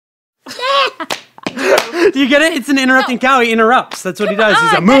Do you get it? It's an interrupting cow. He interrupts. That's what he does.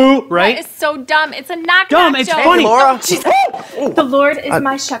 He's a moo, right? That is so dumb. It's a knock-knock Dumb. It's joke. funny. Laura. The Lord is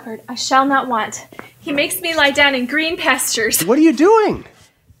my shepherd. I shall not want. He makes me lie down in green pastures. What are you doing?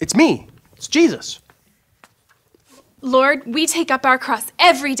 It's me. It's Jesus. Lord, we take up our cross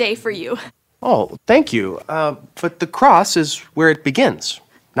every day for you. Oh, thank you. But the cross is where it begins,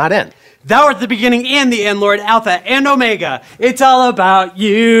 not end. Thou art the beginning and the end, Lord, Alpha and Omega. It's all about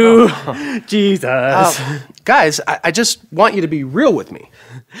you, Jesus. Guys, I just want you to be real with me.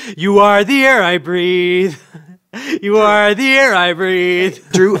 You are the air I breathe. You are the air I breathe.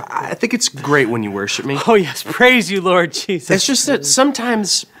 Drew, I think it's great when you worship me. Oh, yes. Praise you, Lord Jesus. It's just that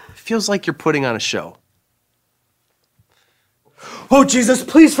sometimes it feels like you're putting on a show. Oh, Jesus,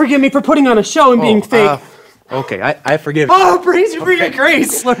 please forgive me for putting on a show and being fake. Okay, I forgive you. Oh, praise you for your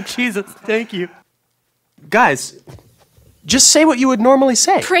grace, Lord Jesus. Thank you. Guys, just say what you would normally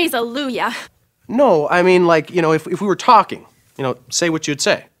say. Praise Alleluia. No, I mean, like, you know, if we were talking, you know, say what you'd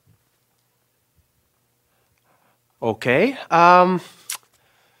say. Okay,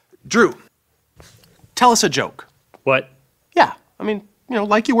 Drew, tell us a joke. What? Yeah, I mean, you know,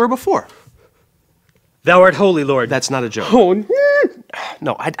 like you were before. Thou art holy, Lord. That's not a joke. Oh,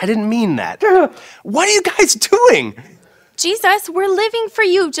 No, I didn't mean that. What are you guys doing? Jesus, we're living for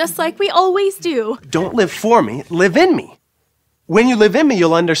you just like we always do. Don't live for me, live in me. When you live in me,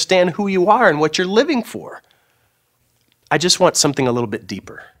 you'll understand who you are and what you're living for. I just want something a little bit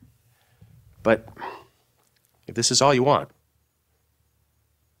deeper. But if this is all you want,